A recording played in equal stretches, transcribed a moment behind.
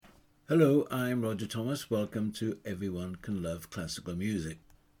Hello, I'm Roger Thomas. Welcome to Everyone Can Love Classical Music,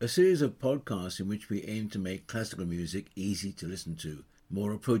 a series of podcasts in which we aim to make classical music easy to listen to,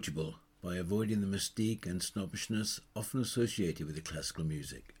 more approachable, by avoiding the mystique and snobbishness often associated with the classical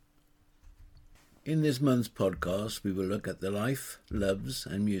music. In this month's podcast, we will look at the life, loves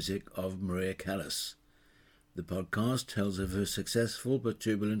and music of Maria Callas. The podcast tells of her successful but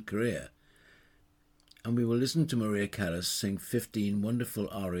turbulent career, and we will listen to Maria Callas sing 15 wonderful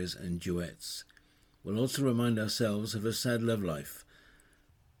arias and duets. We'll also remind ourselves of her sad love life.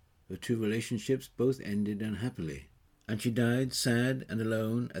 Her two relationships both ended unhappily, and she died sad and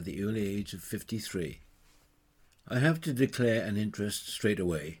alone at the early age of 53. I have to declare an interest straight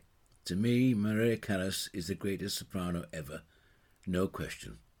away. To me, Maria Callas is the greatest soprano ever, no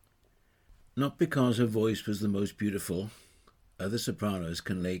question. Not because her voice was the most beautiful, other sopranos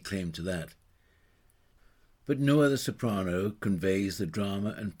can lay claim to that, but no other soprano conveys the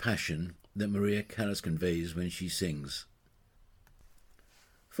drama and passion that Maria Callas conveys when she sings.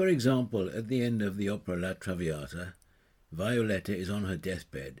 For example, at the end of the opera La Traviata, Violetta is on her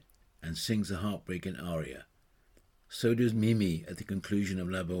deathbed and sings a heartbreaking aria. So does Mimi at the conclusion of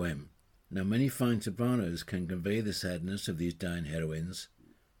La Bohème. Now, many fine sopranos can convey the sadness of these dying heroines,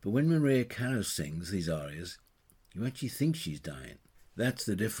 but when Maria Callas sings these arias, you actually think she's dying. That's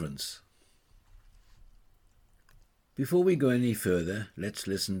the difference. Before we go any further, let's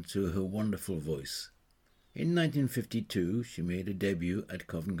listen to her wonderful voice. In 1952, she made a debut at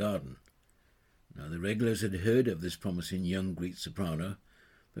Covent Garden. Now, the regulars had heard of this promising young Greek soprano,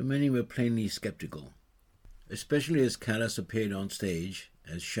 but many were plainly sceptical, especially as Callas appeared on stage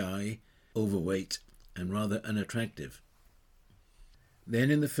as shy, overweight, and rather unattractive. Then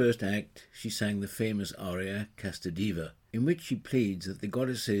in the first act, she sang the famous aria Casta Diva, in which she pleads that the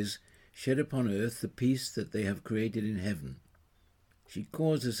goddesses shed upon earth the peace that they have created in heaven. She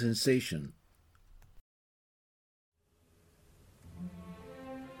caused a sensation.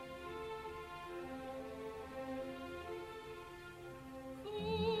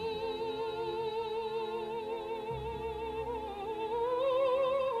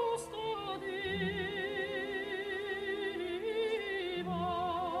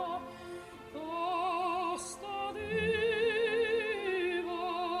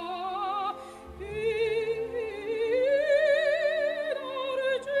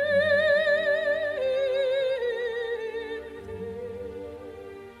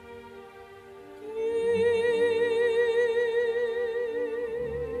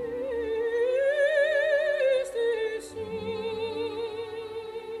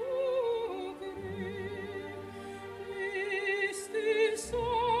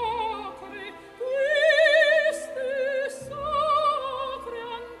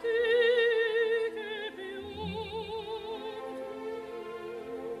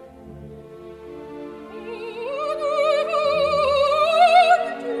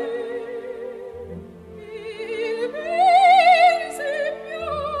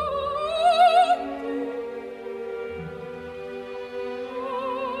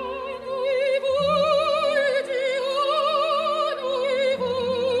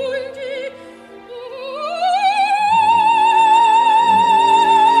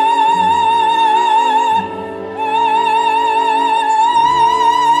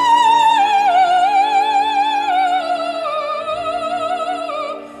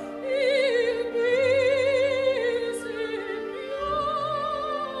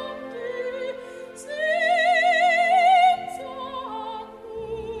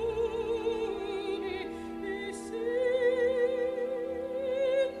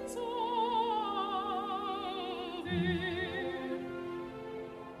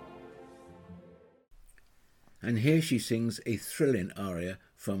 And here she sings a thrilling aria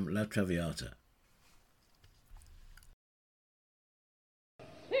from La Traviata.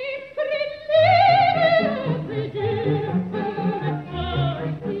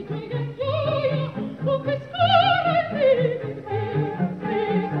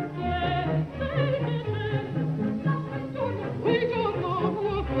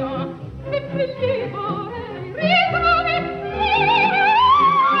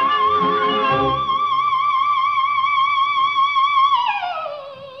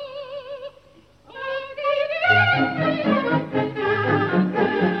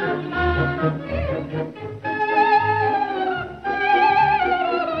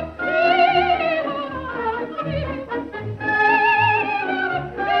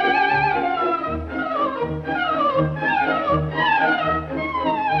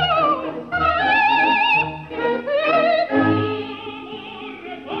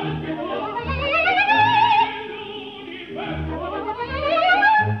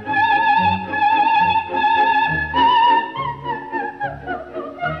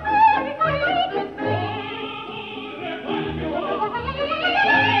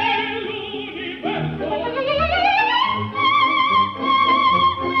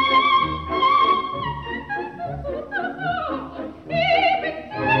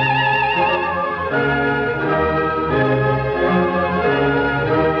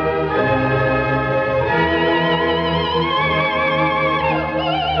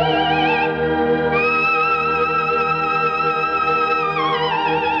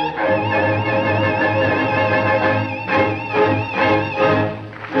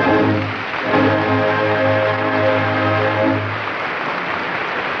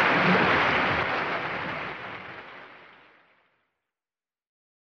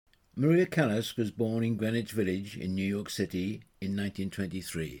 Maria Callas was born in Greenwich Village in New York City in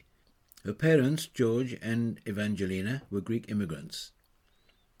 1923. Her parents, George and Evangelina, were Greek immigrants.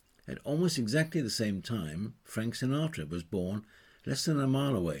 At almost exactly the same time, Frank Sinatra was born less than a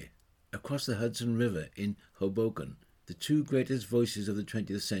mile away, across the Hudson River in Hoboken, the two greatest voices of the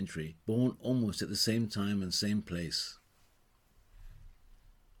 20th century, born almost at the same time and same place.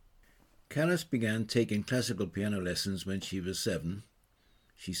 Callas began taking classical piano lessons when she was 7.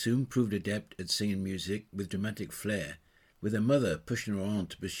 She soon proved adept at singing music with dramatic flair, with her mother pushing her on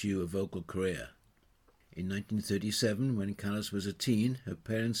to pursue a vocal career. In 1937, when Callas was a teen, her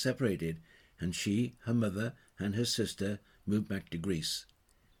parents separated, and she, her mother, and her sister moved back to Greece.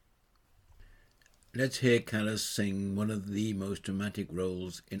 Let's hear Callas sing one of the most dramatic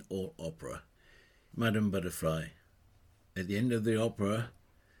roles in all opera, Madame Butterfly. At the end of the opera,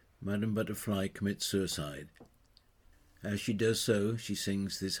 Madame Butterfly commits suicide. As she does so, she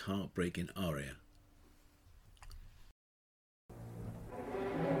sings this heartbreaking aria.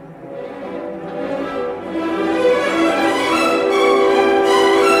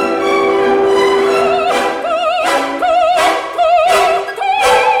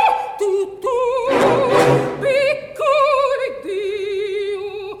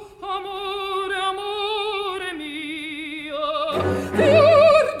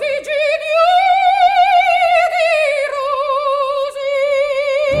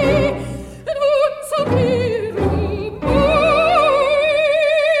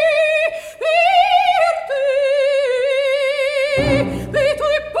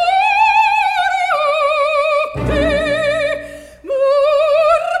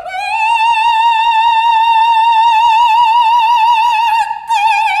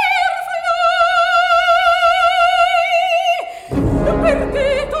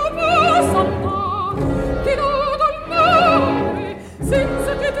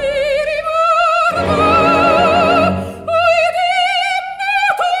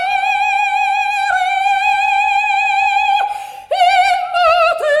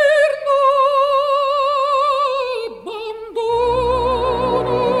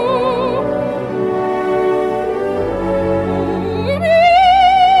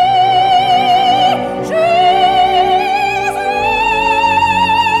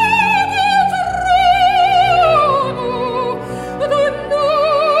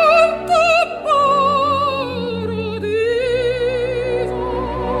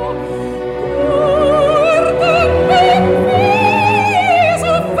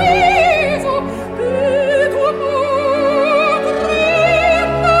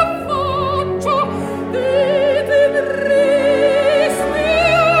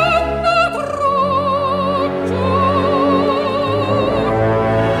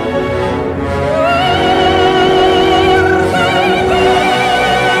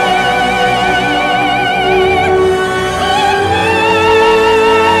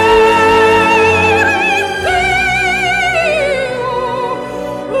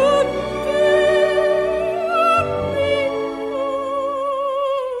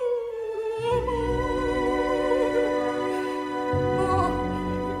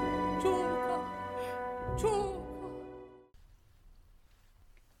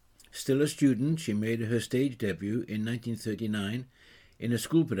 Still a student, she made her stage debut in 1939 in a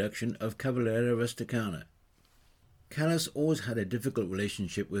school production of Cavalleria Rusticana. Callas always had a difficult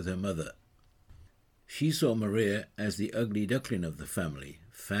relationship with her mother. She saw Maria as the ugly duckling of the family,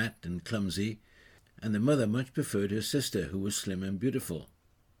 fat and clumsy, and the mother much preferred her sister, who was slim and beautiful.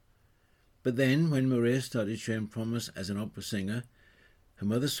 But then, when Maria started showing promise as an opera singer, her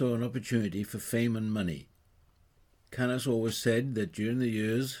mother saw an opportunity for fame and money. Callas always said that during the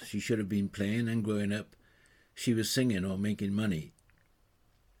years she should have been playing and growing up, she was singing or making money.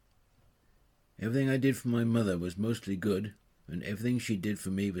 Everything I did for my mother was mostly good, and everything she did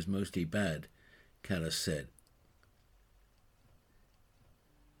for me was mostly bad, Callas said.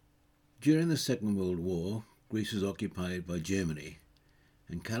 During the Second World War, Greece was occupied by Germany,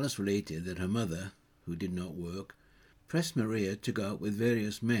 and Callas related that her mother, who did not work, pressed Maria to go out with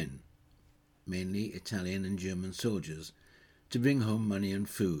various men, mainly Italian and German soldiers, to bring home money and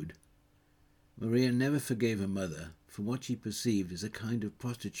food. Maria never forgave her mother for what she perceived as a kind of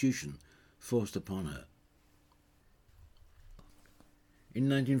prostitution forced upon her. In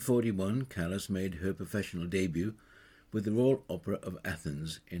 1941, Callas made her professional debut with the Royal Opera of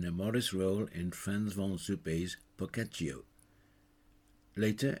Athens in a modest role in Franz von Suppe's Boccaccio.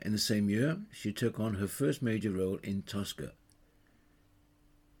 Later, in the same year, she took on her first major role in Tosca.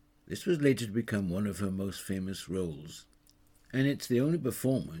 This was later to become one of her most famous roles, and it's the only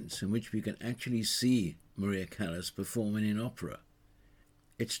performance in which we can actually see Maria Callas performing in opera.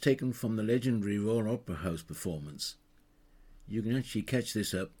 It's taken from the legendary Royal Opera House performance. You can actually catch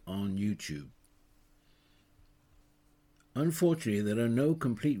this up on YouTube. Unfortunately, there are no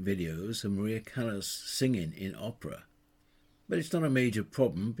complete videos of Maria Callas singing in opera, but it's not a major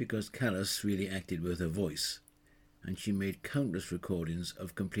problem because Callas really acted with her voice, and she made countless recordings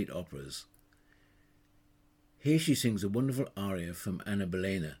of complete operas. Here she sings a wonderful aria from Anna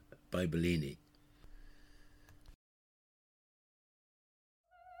Bolena by Bellini.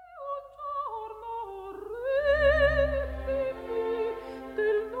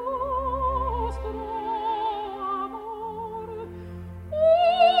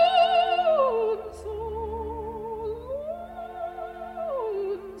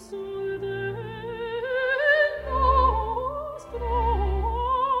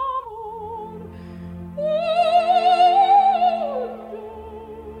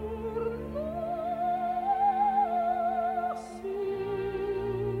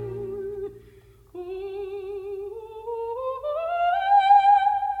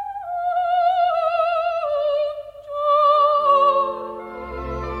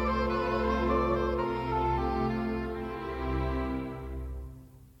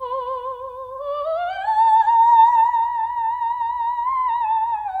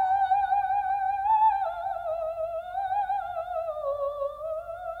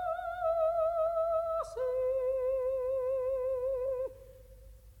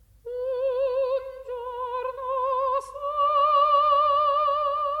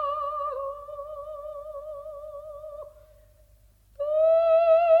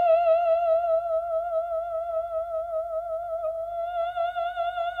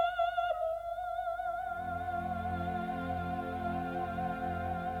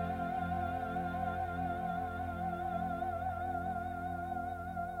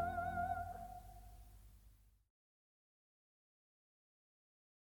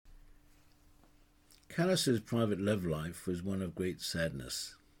 Callas's private love life was one of great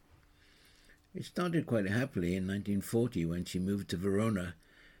sadness. It started quite happily in 1940 when she moved to Verona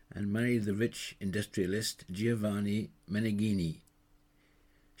and married the rich industrialist Giovanni Meneghini.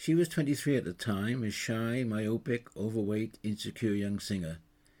 She was 23 at the time, a shy, myopic, overweight, insecure young singer,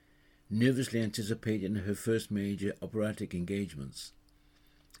 nervously anticipating her first major operatic engagements.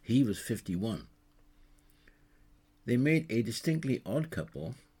 He was 51. They made a distinctly odd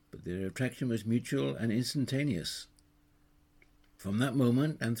couple, but their attraction was mutual and instantaneous. From that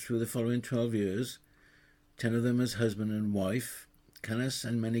moment and through the following 12 years, 10 of them as husband and wife, Callas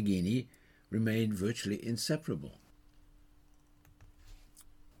and Meneghini remained virtually inseparable.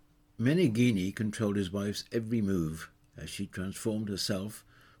 Meneghini controlled his wife's every move as she transformed herself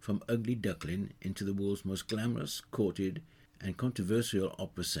from ugly duckling into the world's most glamorous, courted, and controversial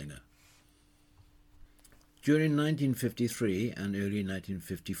opera singer. During 1953 and early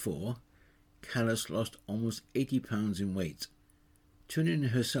 1954, Callas lost almost 80 pounds in weight, turning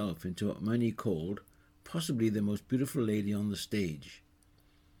herself into what many called possibly the most beautiful lady on the stage.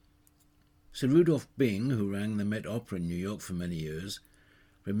 Sir Rudolph Bing, who rang the Met Opera in New York for many years,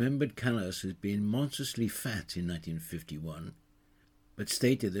 remembered Callas as being monstrously fat in 1951, but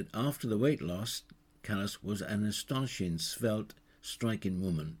stated that after the weight loss, Callas was an astonishing, svelte, striking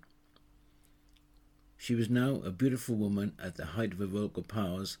woman. She was now a beautiful woman at the height of her vocal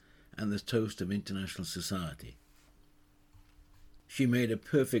powers and the toast of international society. She made a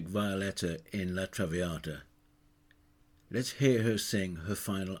perfect Violetta in La Traviata. Let's hear her sing her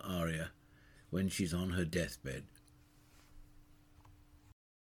final aria when she's on her deathbed.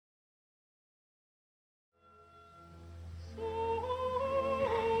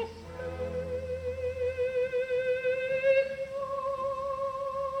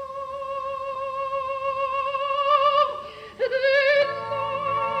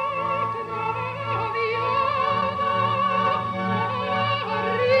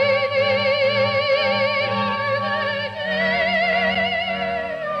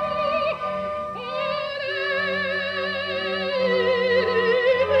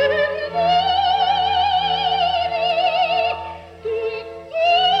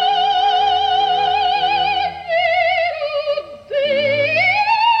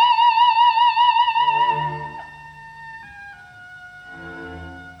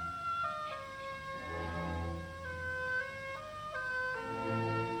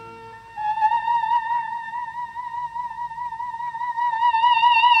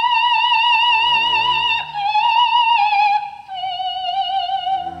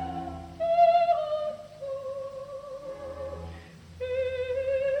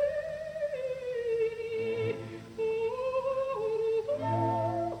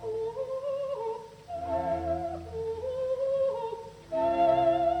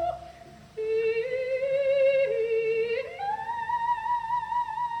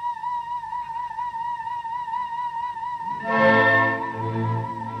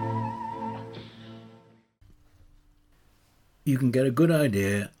 You can get a good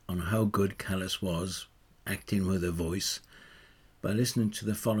idea on how good Callas was acting with her voice by listening to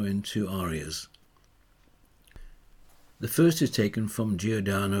the following two arias. The first is taken from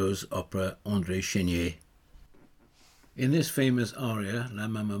Giordano's opera André Chénier. In this famous aria, La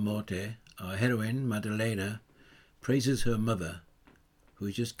Mamma Morte, our heroine, Maddalena, praises her mother, who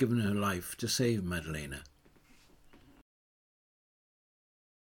has just given her life to save Maddalena.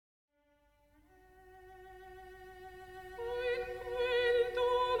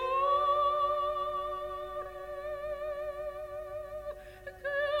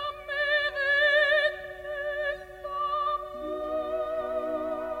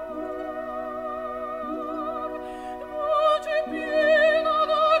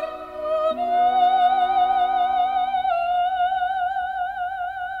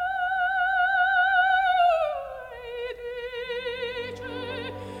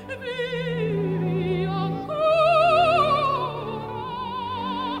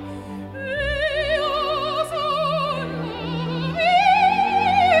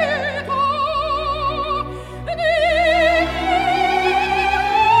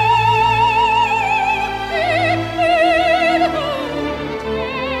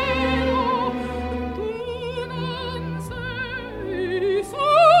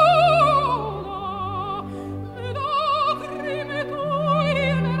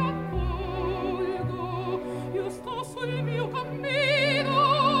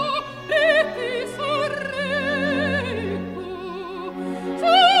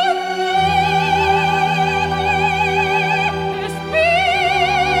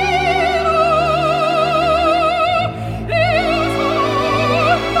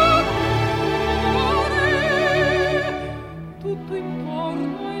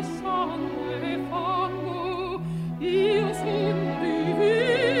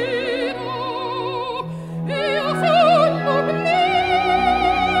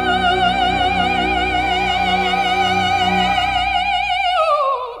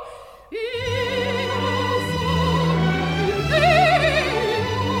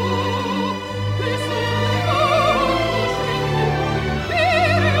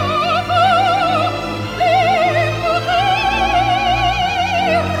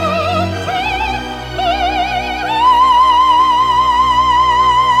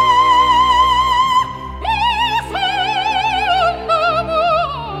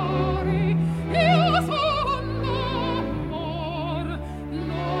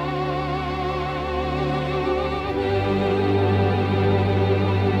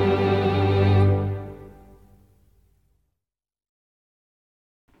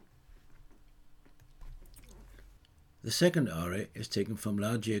 The second aria is taken from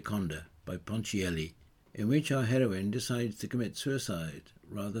La Gioconda by Ponchielli, in which our heroine decides to commit suicide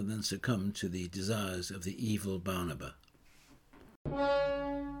rather than succumb to the desires of the evil Barnaba.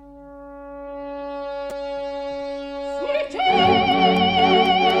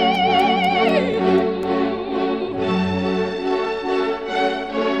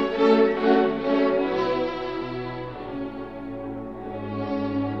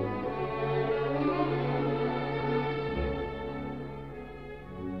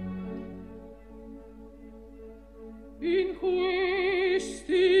 In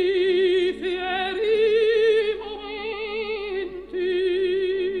questi fieri momenti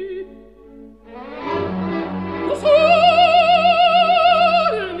tu sol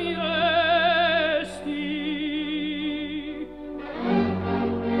mi resti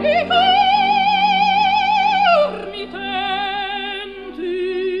e cor mi tenti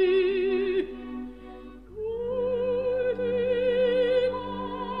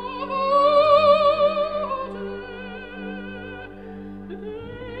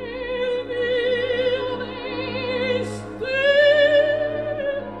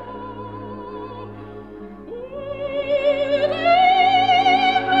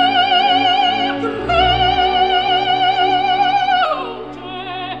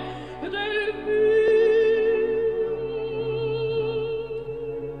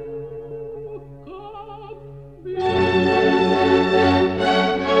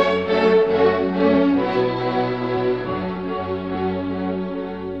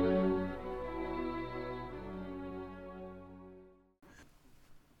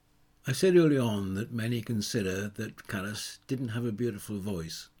I said early on that many consider that Callas didn't have a beautiful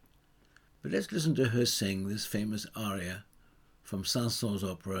voice, but let's listen to her sing this famous aria from Saint-Saëns'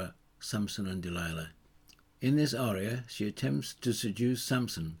 opera Samson and Delilah. In this aria, she attempts to seduce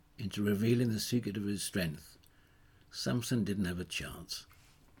Samson into revealing the secret of his strength. Samson didn't have a chance.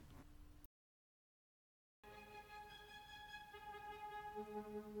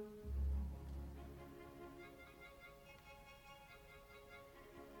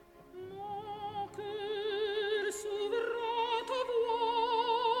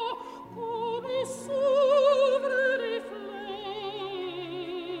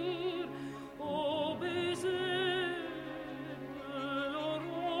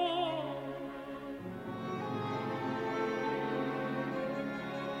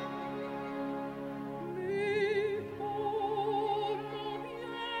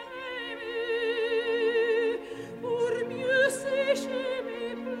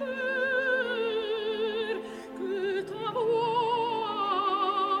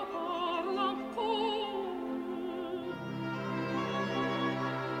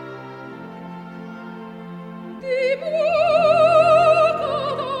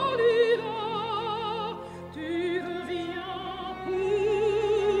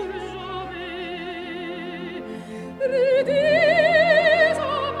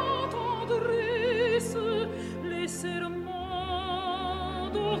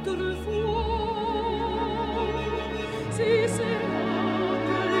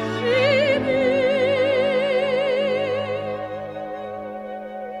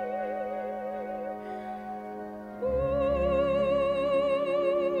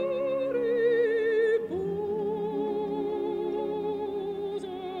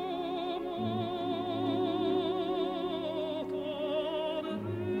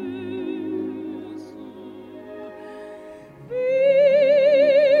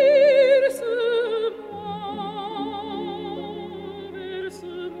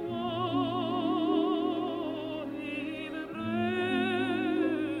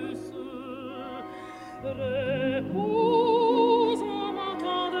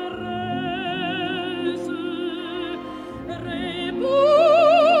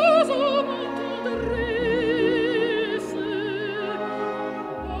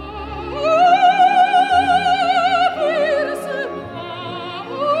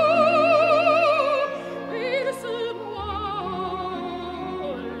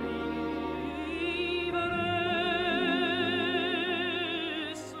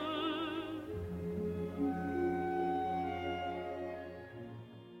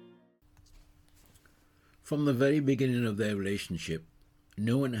 From the very beginning of their relationship,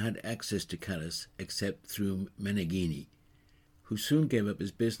 no one had access to Callas except through Meneghini, who soon gave up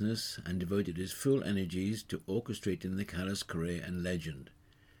his business and devoted his full energies to orchestrating the Callas career and legend.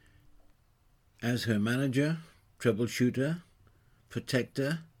 As her manager, troubleshooter,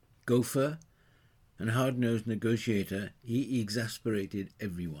 protector, gopher, and hard-nosed negotiator, he exasperated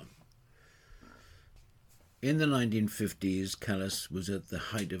everyone. In the 1950s, Callas was at the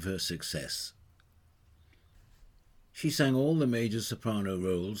height of her success. She sang all the major soprano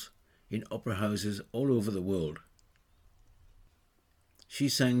roles in opera houses all over the world. She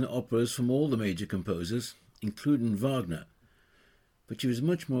sang operas from all the major composers, including Wagner, but she was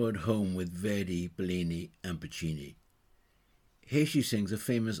much more at home with Verdi, Bellini and Puccini. Here she sings a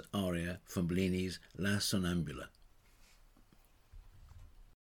famous aria from Bellini's La Sonnambula.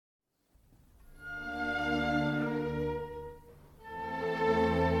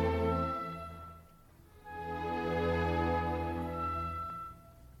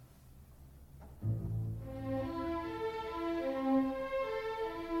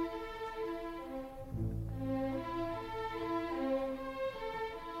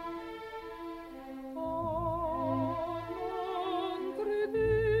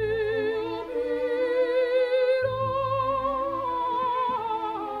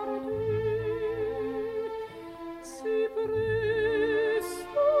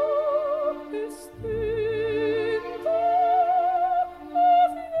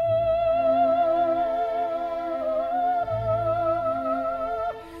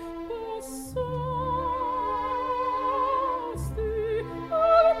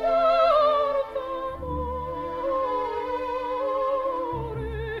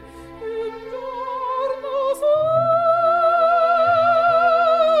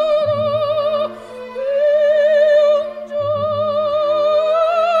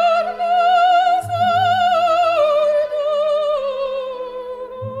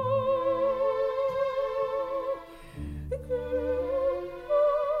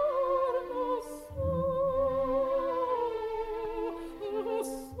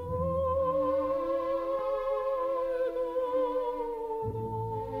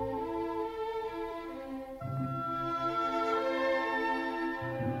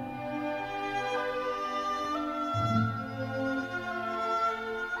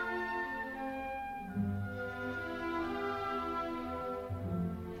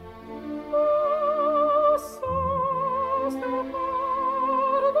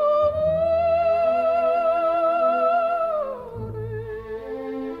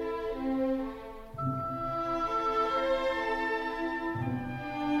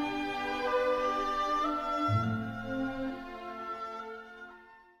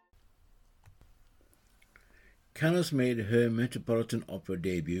 Callas made her Metropolitan Opera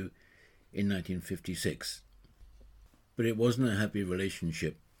debut in 1956, but it wasn't a happy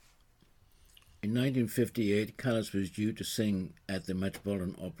relationship. In 1958, Callas was due to sing at the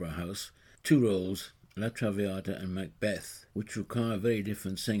Metropolitan Opera House 2 roles, La Traviata and Macbeth, which require very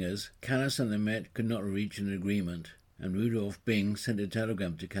different singers. Callas and the Met could not reach an agreement, and Rudolph Bing sent a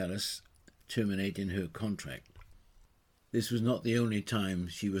telegram to Callas terminating her contract. This was not the only time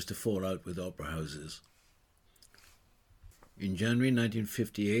she was to fall out with opera houses. In January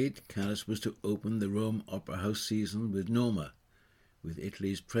 1958, Callas was to open the Rome Opera House season with Norma, with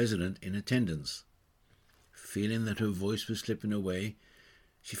Italy's president in attendance. Feeling that her voice was slipping away,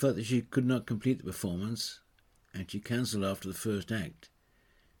 she felt that she could not complete the performance, and she cancelled after the first act.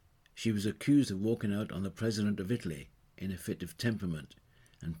 She was accused of walking out on the President of Italy in a fit of temperament,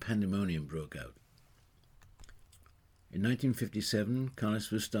 and pandemonium broke out. In 1957, Callas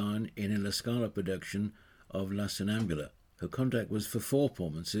was starring in a La Scala production of La Sonnambula. Her contract was for 4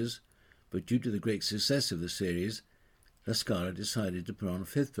 performances, but due to the great success of the series, La Scala decided to put on a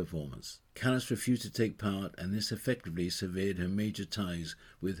 5th performance. Callas refused to take part, and this effectively severed her major ties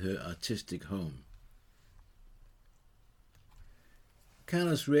with her artistic home.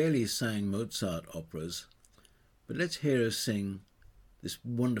 Callas rarely sang Mozart operas, but let's hear her sing this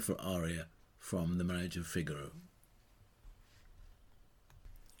wonderful aria from The Marriage of Figaro.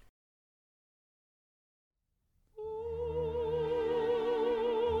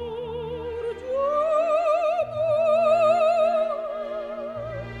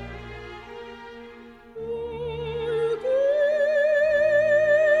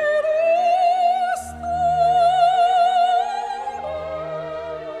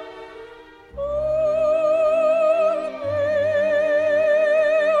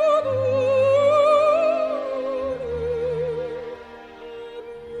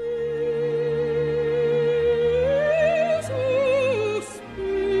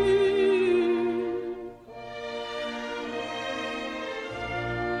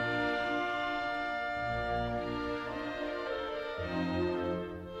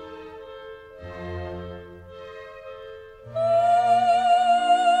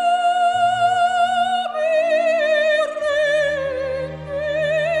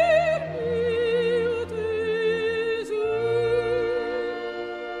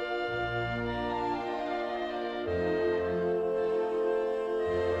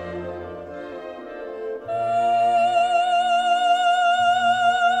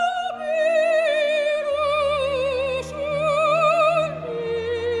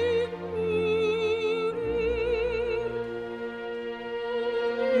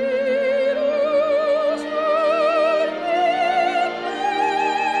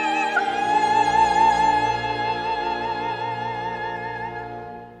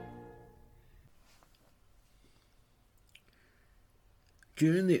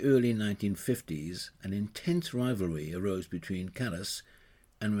 During the early 1950s, an intense rivalry arose between Callas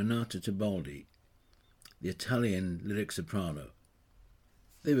and Renata Tebaldi, the Italian lyric soprano.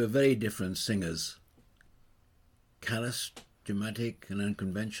 They were very different singers. Callas, dramatic and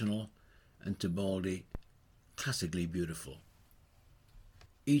unconventional, and Tebaldi, classically beautiful.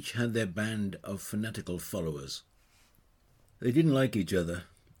 Each had their band of fanatical followers. They didn't like each other.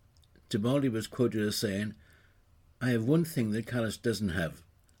 Tebaldi was quoted as saying, "I have one thing that Callas doesn't have,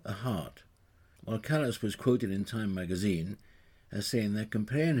 a heart," while Callas was quoted in Time magazine as saying that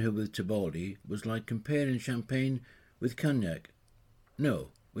comparing her with Tebaldi was like comparing champagne with cognac.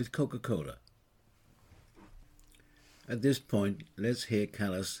 No, with Coca-Cola. At this point, let's hear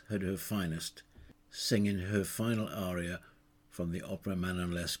Callas at her finest, singing her final aria from the opera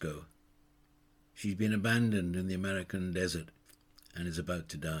Manolesco. She's been abandoned in the American desert and is about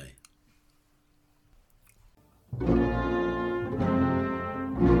to die.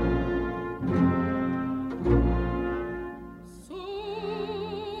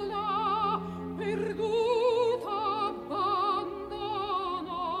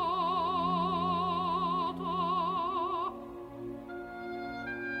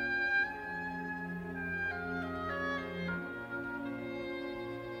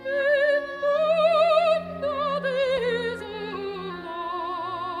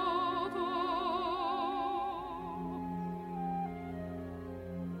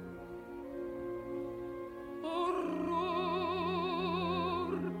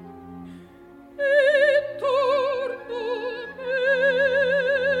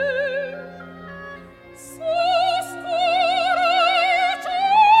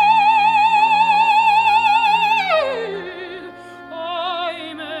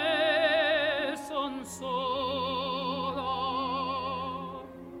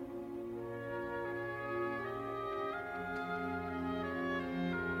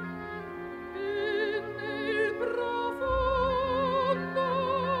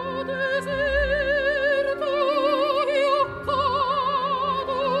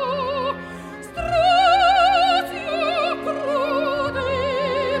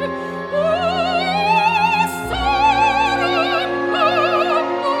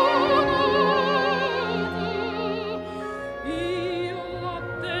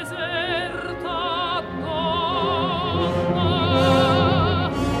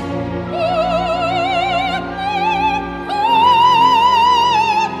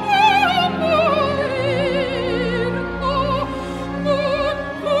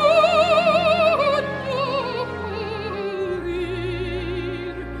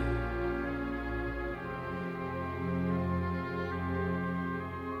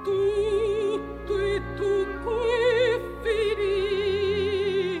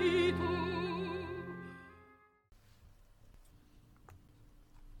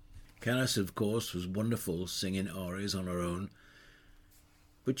 Callas, of course, was wonderful singing arias on her own,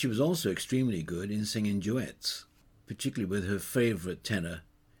 but she was also extremely good in singing duets, particularly with her favourite tenor,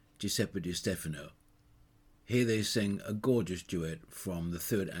 Giuseppe Di Stefano. Here they sing a gorgeous duet from the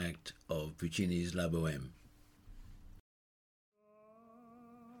third act of Puccini's La Bohème.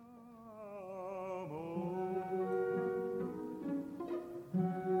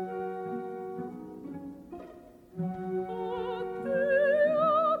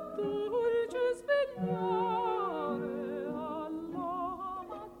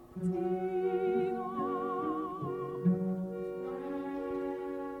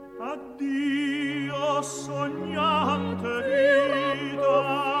 Addio sognante vita,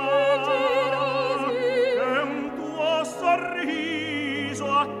 che un tuo sorriso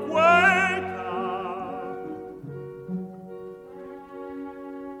acqueta.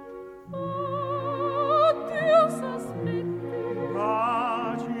 Addio sospetti,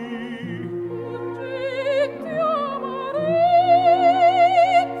 Baci, oggetti amarezze.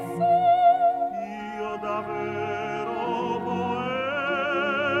 io davvero poeta,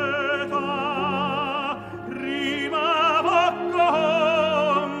 rimavo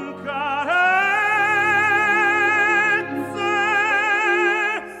con carezze.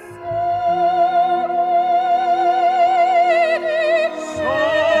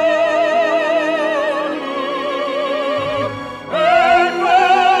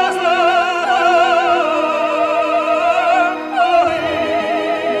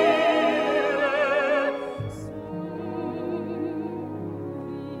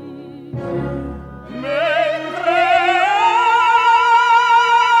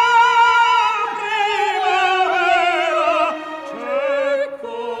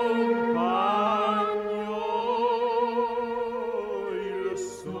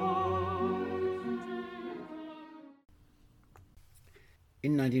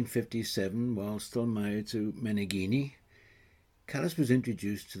 In 1957, while still married to Meneghini, Callas was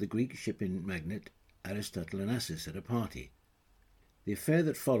introduced to the Greek shipping magnate Aristotle Onassis at a party. The affair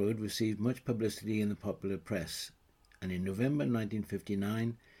that followed received much publicity in the popular press, and in November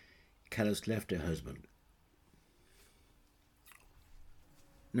 1959, Callas left her husband.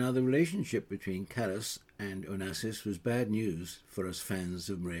 Now, the relationship between Callas and Onassis was bad news for us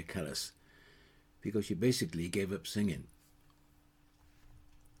fans of Maria Callas, because she basically gave up singing.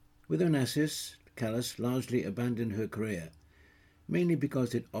 With Onassis, Callas largely abandoned her career, mainly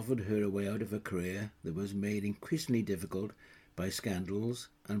because it offered her a way out of a career that was made increasingly difficult by scandals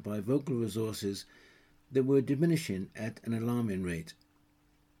and by vocal resources that were diminishing at an alarming rate.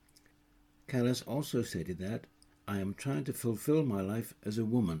 Callas also stated that, "I am trying to fulfill my life as a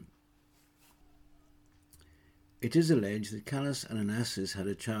woman." It is alleged that Callas and Onassis had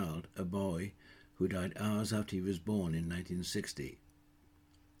a child, a boy, who died hours after he was born in 1960.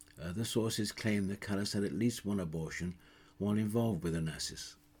 Other sources claim that Callas had at least one abortion while involved with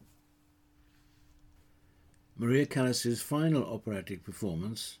Onassis. Maria Callas's final operatic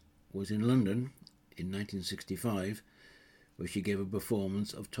performance was in London in 1965, where she gave a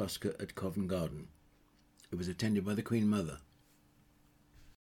performance of Tosca at Covent Garden. It was attended by the Queen Mother.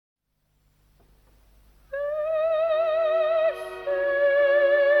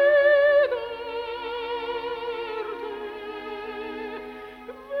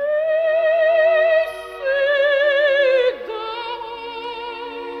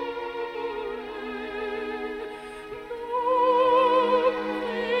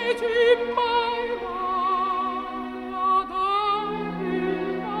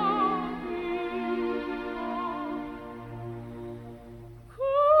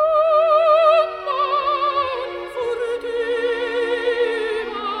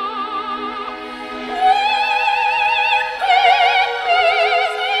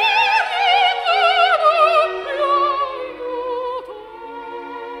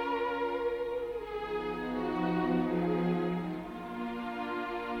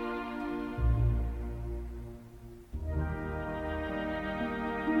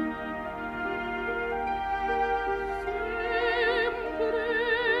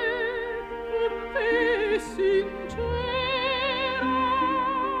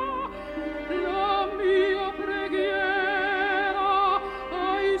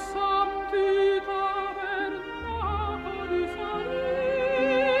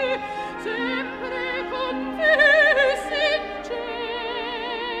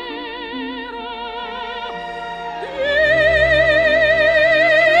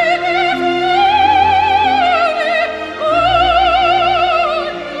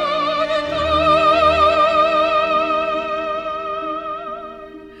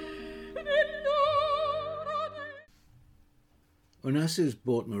 Onassis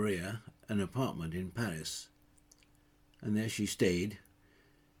bought Maria an apartment in Paris, and there she stayed,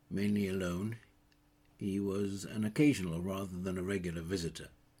 mainly alone. He was an occasional rather than a regular visitor.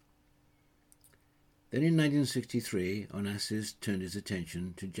 Then in 1963, Onassis turned his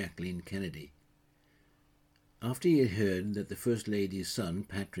attention to Jacqueline Kennedy. After he had heard that the First Lady's son,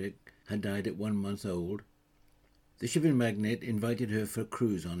 Patrick, had died at 1 month old, the shipping magnate invited her for a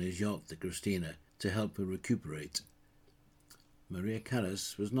cruise on his yacht, the Christina, to help her recuperate. Maria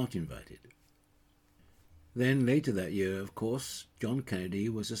Callas was not invited. Then, later that year, of course, John Kennedy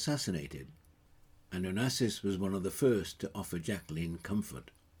was assassinated, and Onassis was one of the first to offer Jacqueline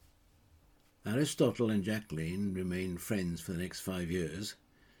comfort. Aristotle and Jacqueline remained friends for the next 5 years,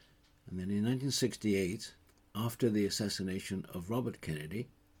 and then in 1968, after the assassination of Robert Kennedy,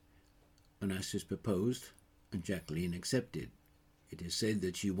 Onassis proposed and Jacqueline accepted. It is said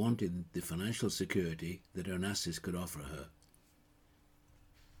that she wanted the financial security that Onassis could offer her.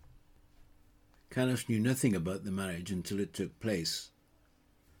 Callas knew nothing about the marriage until it took place.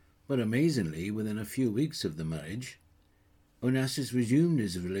 But amazingly, within a few weeks of the marriage, Onassis resumed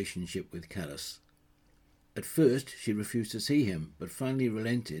his relationship with Callas. At first, she refused to see him, but finally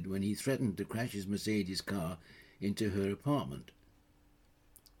relented when he threatened to crash his Mercedes car into her apartment.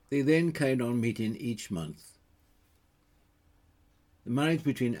 They then carried on meeting each month. The marriage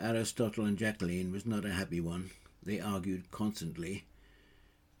between Aristotle and Jacqueline was not a happy one. They argued constantly,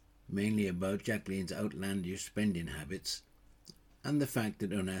 mainly about Jacqueline's outlandish spending habits and the fact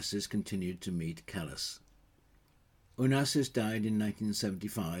that Onassis continued to meet Callas. Onassis died in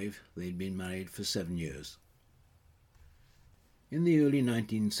 1975. They'd been married for 7 years. In the early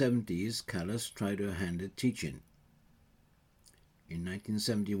 1970s, Callas tried her hand at teaching. In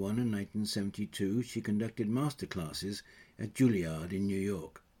 1971 and 1972, she conducted master classes at Juilliard in New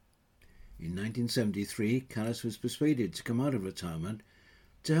York. In 1973, Callas was persuaded to come out of retirement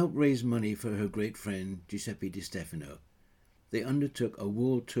to help raise money for her great friend Giuseppe Di Stefano. They undertook a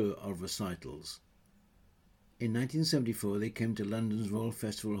world tour of recitals. In 1974, they came to London's Royal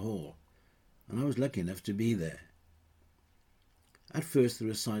Festival Hall, and I was lucky enough to be there. At first, the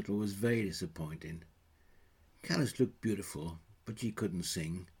recital was very disappointing. Callas looked beautiful, but she couldn't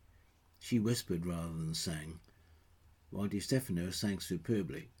sing. She whispered rather than sang, while Di Stefano sang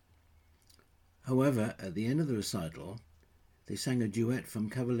superbly. However, at the end of the recital, they sang a duet from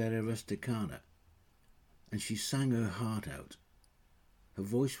Cavalleria Rusticana, and she sang her heart out. Her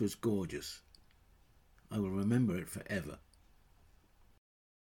voice was gorgeous. I will remember it forever.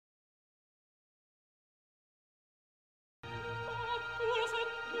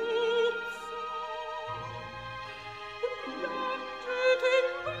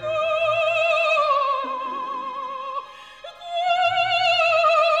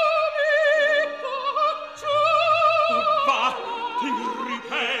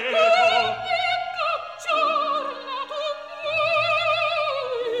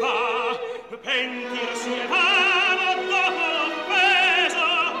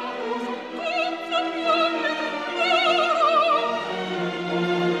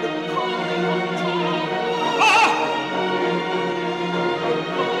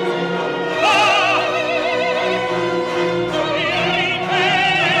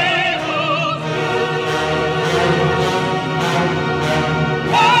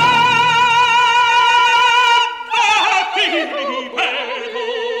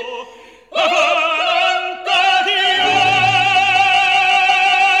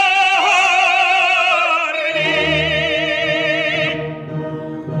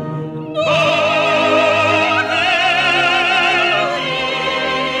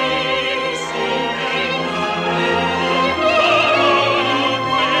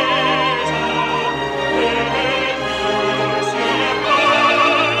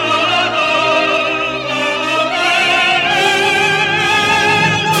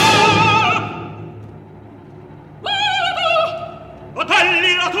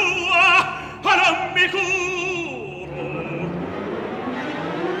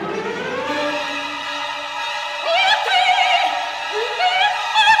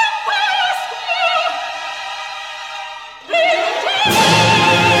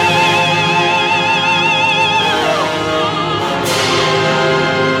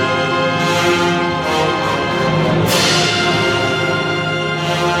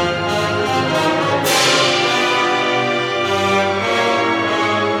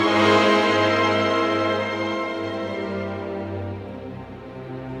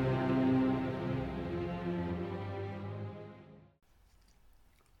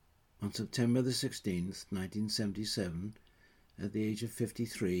 On September the 16th, 1977, at the age of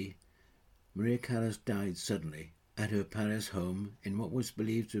 53, Maria Callas died suddenly at her Paris home in what was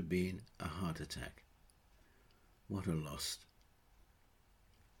believed to have been a heart attack. What a loss.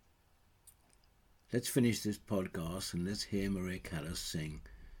 Let's finish this podcast and let's hear Maria Callas sing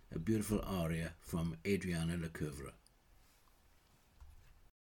a beautiful aria from Adriana Lecouvreur.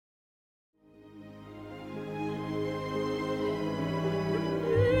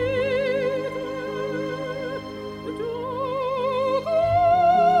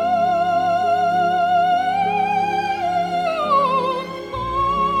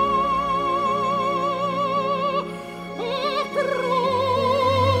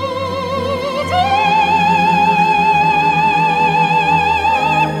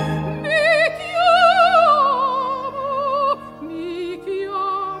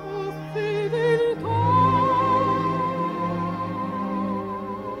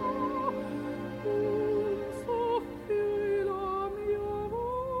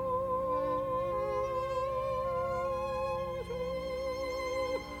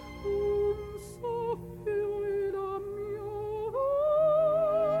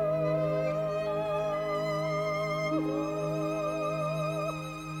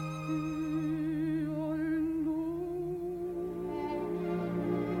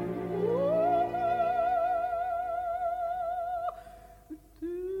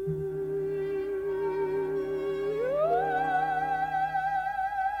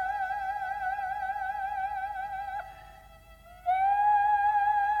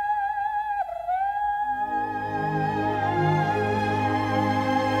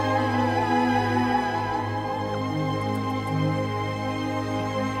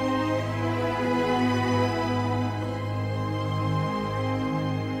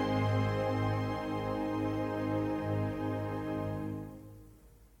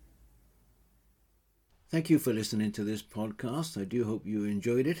 Thank you for listening to this podcast. I do hope you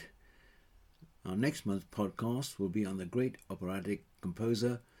enjoyed it. Our next month's podcast will be on the great operatic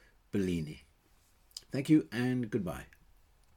composer Bellini. Thank you and goodbye.